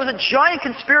 I thought it was a giant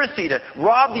conspiracy to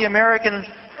rob the American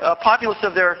populace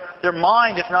of their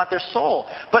mind, if not their soul.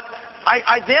 But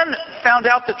I then found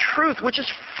out the truth, which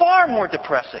is far more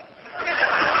depressing.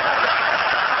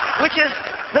 Which is,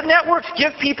 the networks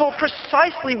give people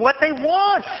precisely what they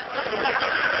want.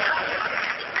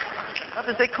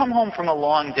 They come home from a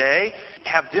long day,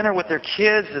 have dinner with their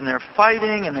kids, and they're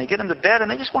fighting, and they get them to bed,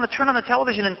 and they just want to turn on the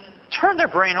television and turn their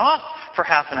brain off for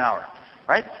half an hour.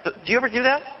 Right? Do you ever do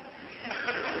that?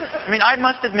 I mean, I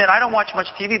must admit, I don't watch much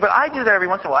TV, but I do that every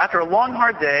once in a while. After a long,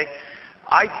 hard day,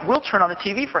 I will turn on the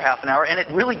TV for half an hour, and it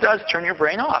really does turn your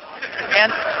brain off.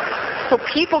 And so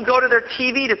people go to their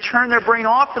TV to turn their brain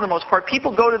off for the most part.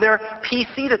 People go to their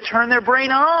PC to turn their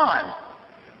brain on.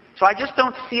 So I just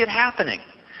don't see it happening.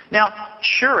 Now,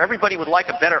 sure, everybody would like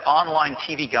a better online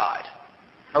TV guide.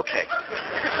 Okay.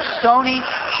 Sony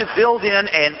should build in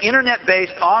an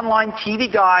internet-based online TV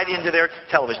guide into their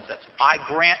television sets. I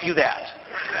grant you that.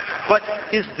 But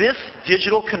is this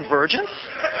digital convergence?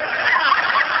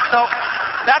 So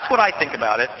that's what I think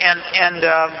about it.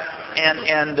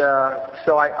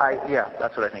 So yeah,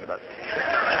 that's what I think about it.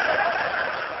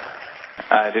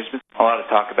 There's been a lot of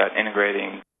talk about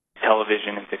integrating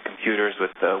television into computers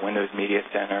with the Windows Media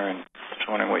Center, and just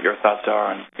wondering what your thoughts are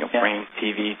on bringing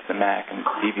TV to the Mac and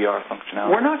DVR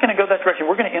functionality. We're not going to go that direction.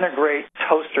 We're going to integrate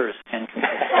toasters and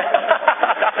computers.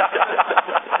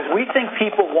 We think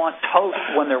people want toast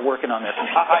when they're working on this.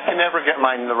 I can never get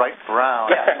mine the right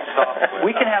brown. Yeah.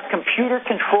 We can have computer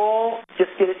control, just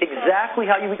get it exactly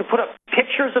how we can put up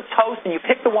pictures of toast, and you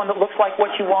pick the one that looks like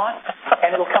what you want,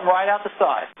 and it'll come right out the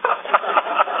side.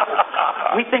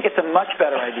 We think it's a much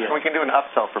better idea. We can do an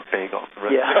upsell for bagels.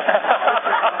 Really. Yeah.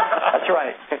 That's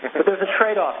right. But there's a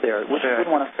trade-off there, which we wouldn't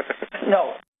want to...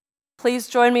 No. Please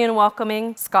join me in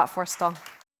welcoming Scott Forstall.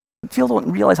 Phil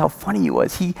don't realize how funny he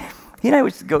was. He and I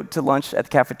would go to lunch at the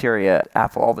cafeteria at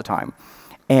Apple all the time,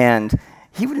 and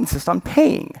he would insist on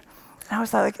paying. And I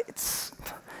was like, it's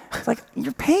like,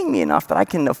 you're paying me enough that I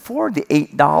can afford the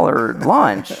 $8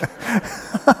 lunch.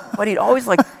 But he'd always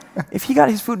if he got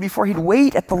his food before, he'd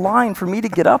wait at the line for me to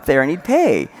get up there and he'd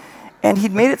pay. And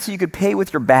he'd made it so you could pay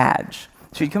with your badge.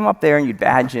 So you'd come up there and you'd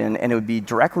badge in, and it would be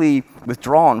directly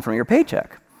withdrawn from your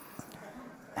paycheck.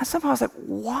 And somehow I was like,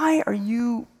 why are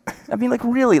you... I mean,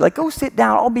 really, go sit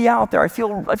down. I'll be out there. I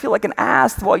feel like an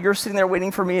ass while you're sitting there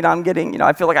waiting for me, and I'm getting,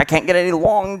 I feel like I can't get any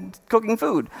long cooking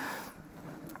food.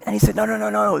 And he said,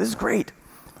 no, this is great.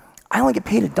 I only get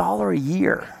paid $1 a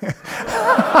year.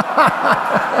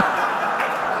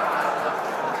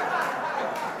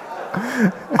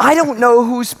 I don't know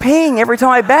who's paying every time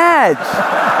I badge.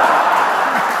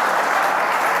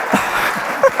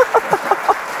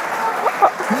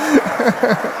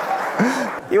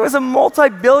 He was a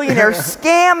multi-billionaire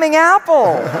scamming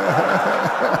Apple.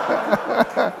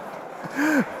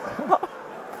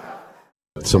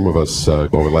 Some of us over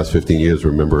the last 15 years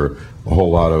remember a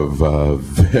whole lot of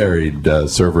varied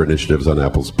server initiatives on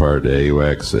Apple's part,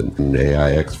 AUX and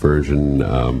AIX version,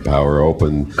 Power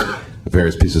Open,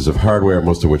 various pieces of hardware,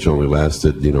 most of which only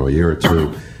lasted, a year or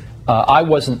two. I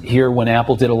wasn't here when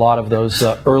Apple did a lot of those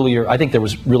earlier. I think there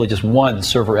was really just one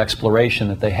server exploration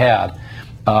that they had.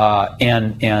 I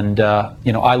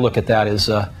look at that as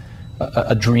a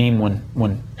dream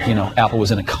when Apple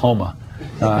was in a coma.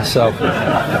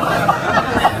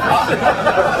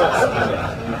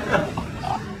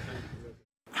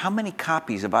 How many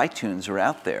copies of iTunes are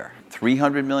out there?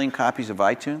 300 million copies of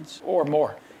iTunes? Or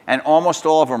more. And almost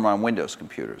all of them are on Windows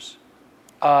computers.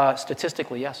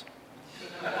 Statistically, yes.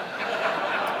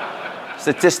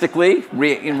 Statistically,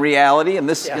 in reality, in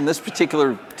this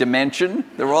particular dimension,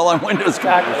 they're all on Windows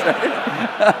computers.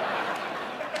 Right?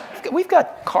 We've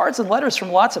got cards and letters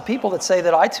from lots of people that say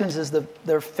that iTunes is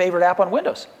their favorite app on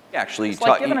Windows. Actually, it's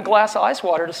like giving a glass of ice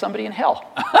water to somebody in hell.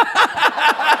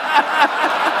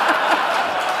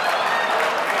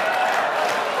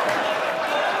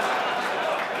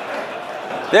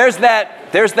 There's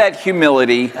that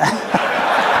humility. There's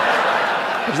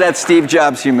that Steve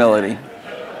Jobs humility.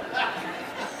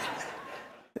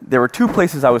 There were two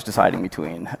places I was deciding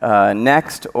between,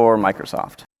 Next or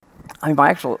Microsoft. I mean, my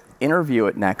actual interview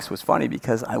at Next was funny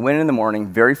because I went in the morning,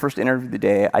 very first interview of the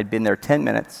day. I'd been there 10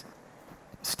 minutes.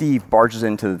 Steve barges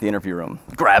into the interview room,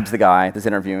 grabs the guy that's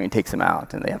interviewing, and takes him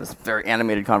out. And they have this very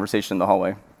animated conversation in the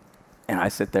hallway. And I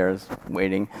sit there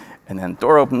waiting, and then the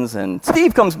door opens, and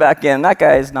Steve comes back in. That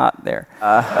guy is not there.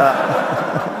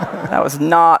 That was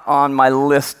not on my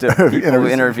list of people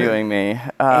interviewing me.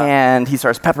 And he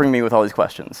starts peppering me with all these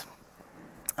questions.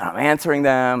 I'm answering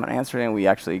them, and answering them.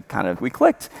 We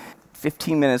clicked.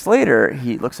 15 minutes later,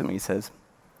 he looks at me and says,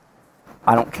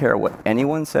 I don't care what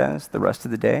anyone says the rest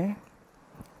of the day.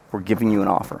 We're giving you an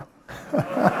offer.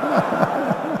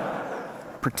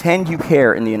 Pretend you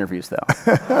care in the interviews, though.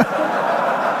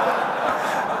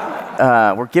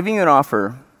 We're giving you an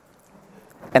offer,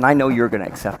 and I know you're going to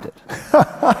accept it.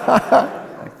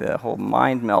 Like the whole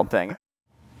mind meld thing.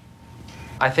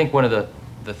 I think one of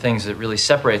the things that really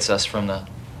separates us from the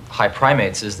high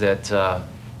primates is that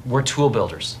we're tool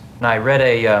builders. And I read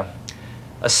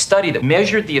a study that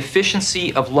measured the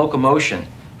efficiency of locomotion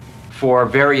for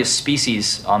various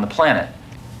species on the planet.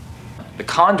 The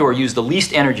condor used the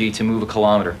least energy to move a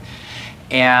kilometer.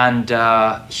 And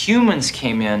humans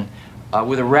came in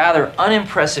with a rather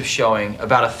unimpressive showing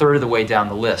about a third of the way down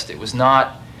the list. It was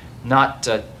not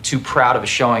too proud of a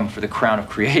showing for the crown of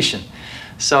creation.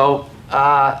 So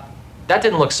that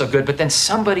didn't look so good, but then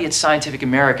somebody at Scientific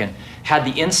American had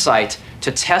the insight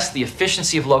to test the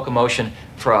efficiency of locomotion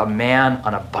for a man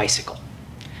on a bicycle.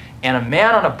 And a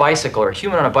man on a bicycle, or a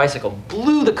human on a bicycle,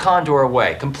 blew the condor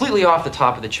away, completely off the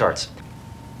top of the charts.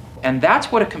 And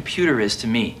that's what a computer is to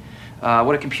me.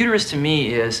 What a computer is to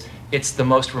me is it's the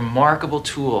most remarkable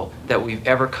tool that we've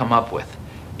ever come up with.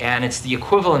 And it's the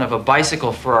equivalent of a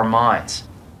bicycle for our minds.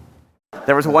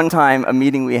 There was one time, a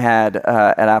meeting we had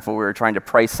at Apple, we were trying to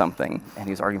price something, and he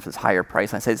was arguing for this higher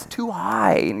price, and I said, it's too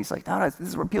high. And he's like, no, this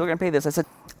is where people are going to pay this. I said,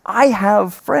 I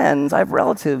have friends, I have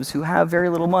relatives who have very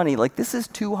little money. Like, this is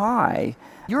too high.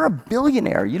 You're a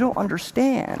billionaire. You don't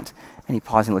understand. And he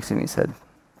paused and looked at me and said,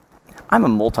 I'm a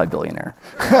multi-billionaire.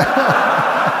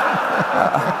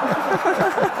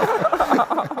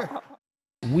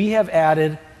 We have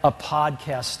added a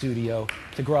podcast studio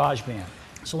to GarageBand.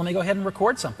 So let me go ahead and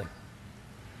record something.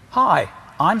 Hi,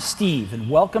 I'm Steve, and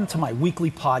welcome to my weekly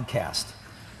podcast,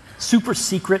 Super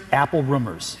Secret Apple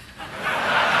Rumors.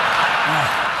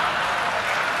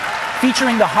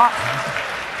 Featuring the hot...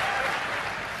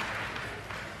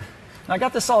 I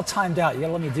got this all timed out. You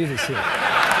gotta let me do this here.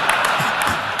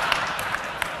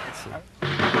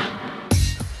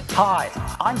 Hi,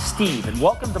 I'm Steve, and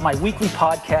welcome to my weekly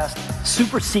podcast,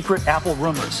 Super Secret Apple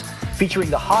Rumors, featuring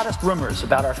the hottest rumors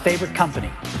about our favorite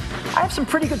company. I have some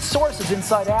pretty good sources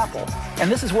inside Apple,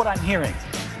 and this is what I'm hearing.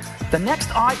 The next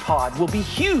iPod will be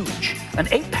huge, an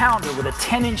 8-pounder with a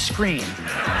 10-inch screen.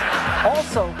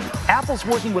 Also, Apple's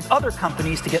working with other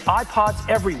companies to get iPods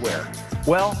everywhere.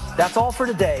 Well, that's all for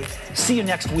today. See you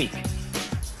next week.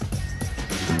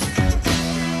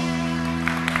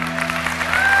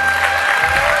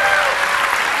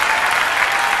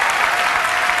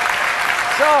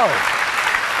 So,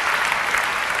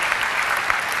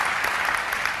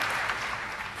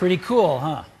 pretty cool,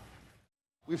 huh?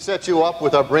 We've set you up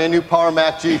with our brand new Power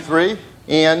Mac G3,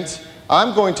 and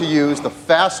I'm going to use the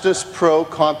fastest Pro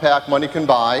compact money can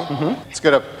buy. It's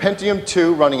got a Pentium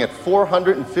 2 running at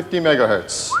 450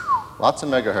 megahertz. Lots of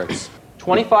megahertz.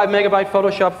 25 megabyte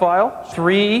Photoshop file.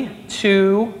 3,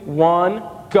 2, 1,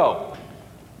 go.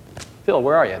 Phil,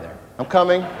 where are you there? I'm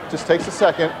coming. Just takes a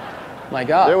second. My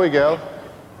God. There we go.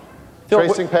 Phil,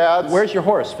 Tracing pads. Where's your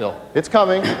horse, Phil? It's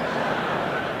coming.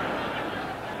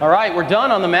 All right, we're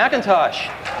done on the Macintosh.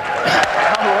 All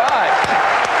right.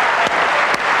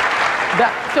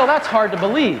 Phil, that's hard to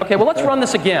believe. Okay, well, let's run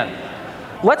this again.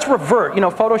 Let's revert. You know,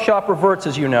 Photoshop reverts,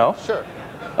 as you know. Sure.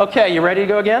 Okay, you ready to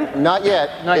go again? Not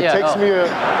yet. Not yet. It takes me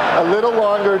a little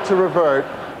longer to revert.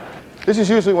 This is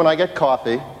usually when I get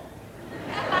coffee.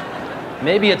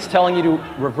 Maybe it's telling you to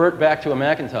revert back to a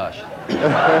Macintosh.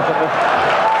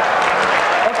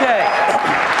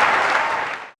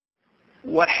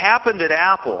 What happened at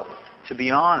Apple to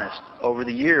be honest, over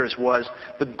the years was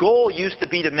the goal used to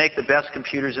be to make the best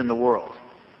computers in the world.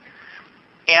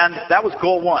 And that was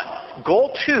goal one.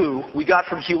 Goal two, we got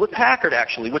from Hewlett-Packard,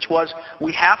 actually, which was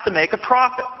we have to make a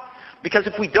profit. Because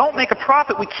if we don't make a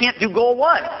profit, we can't do goal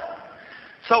one.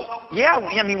 So, yeah,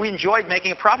 we enjoyed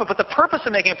making a profit, but the purpose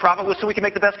of making a profit was so we could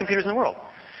make the best computers in the world.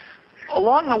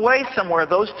 Along the way somewhere,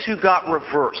 those two got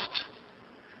reversed.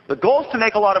 The goal is to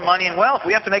make a lot of money, and well, if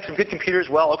we have to make some good computers,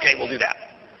 well, okay, we'll do that.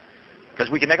 Because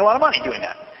we can make a lot of money doing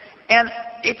that. And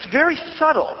it's very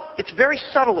subtle. It's very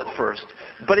subtle at first,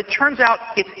 but it turns out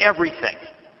it's everything.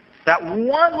 That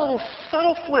one little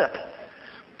subtle flip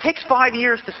takes 5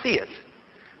 years to see it,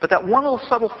 but that one little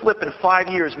subtle flip in 5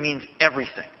 years means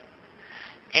everything.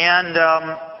 And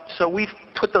so we've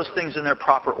put those things in their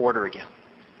proper order again.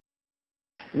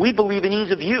 We believe in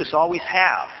ease of use, always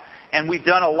have. And we've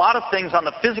done a lot of things on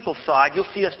the physical side. You'll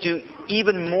see us do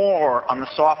even more on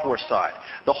the software side.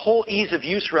 The whole ease of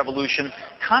use revolution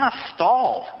kind of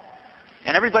stalled.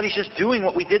 And everybody's just doing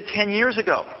what we did 10 years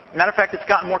ago. Matter of fact, it's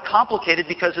gotten more complicated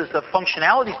because as the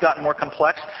functionality's gotten more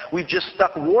complex, we've just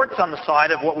stuck warts on the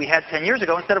side of what we had 10 years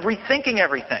ago instead of rethinking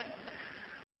everything.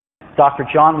 Dr.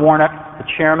 John Warnock, the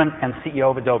chairman and CEO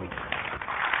of Adobe.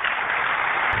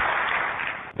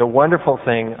 The wonderful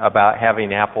thing about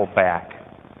having Apple back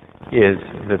is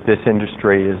that this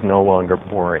industry is no longer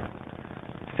boring.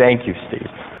 Thank you, Steve.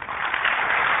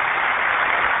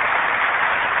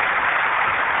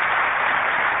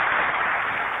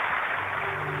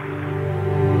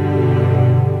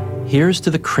 Here's to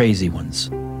the crazy ones,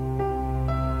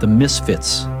 the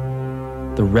misfits,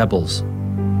 the rebels,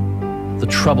 the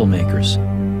troublemakers,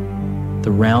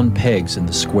 the round pegs in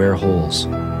the square holes,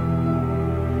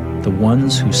 the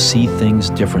ones who see things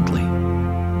differently.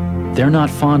 They're not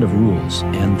fond of rules,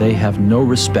 and they have no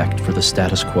respect for the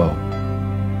status quo.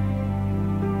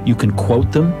 You can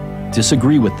quote them,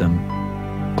 disagree with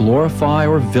them, glorify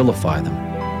or vilify them.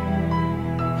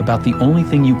 About the only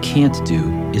thing you can't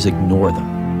do is ignore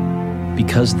them,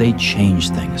 because they change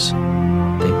things.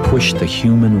 They push the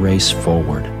human race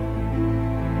forward.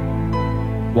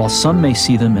 While some may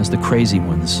see them as the crazy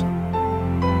ones,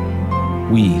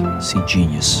 we see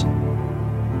genius.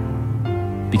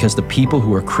 Because the people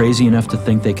who are crazy enough to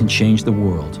think they can change the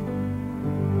world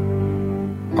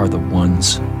are the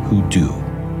ones who do.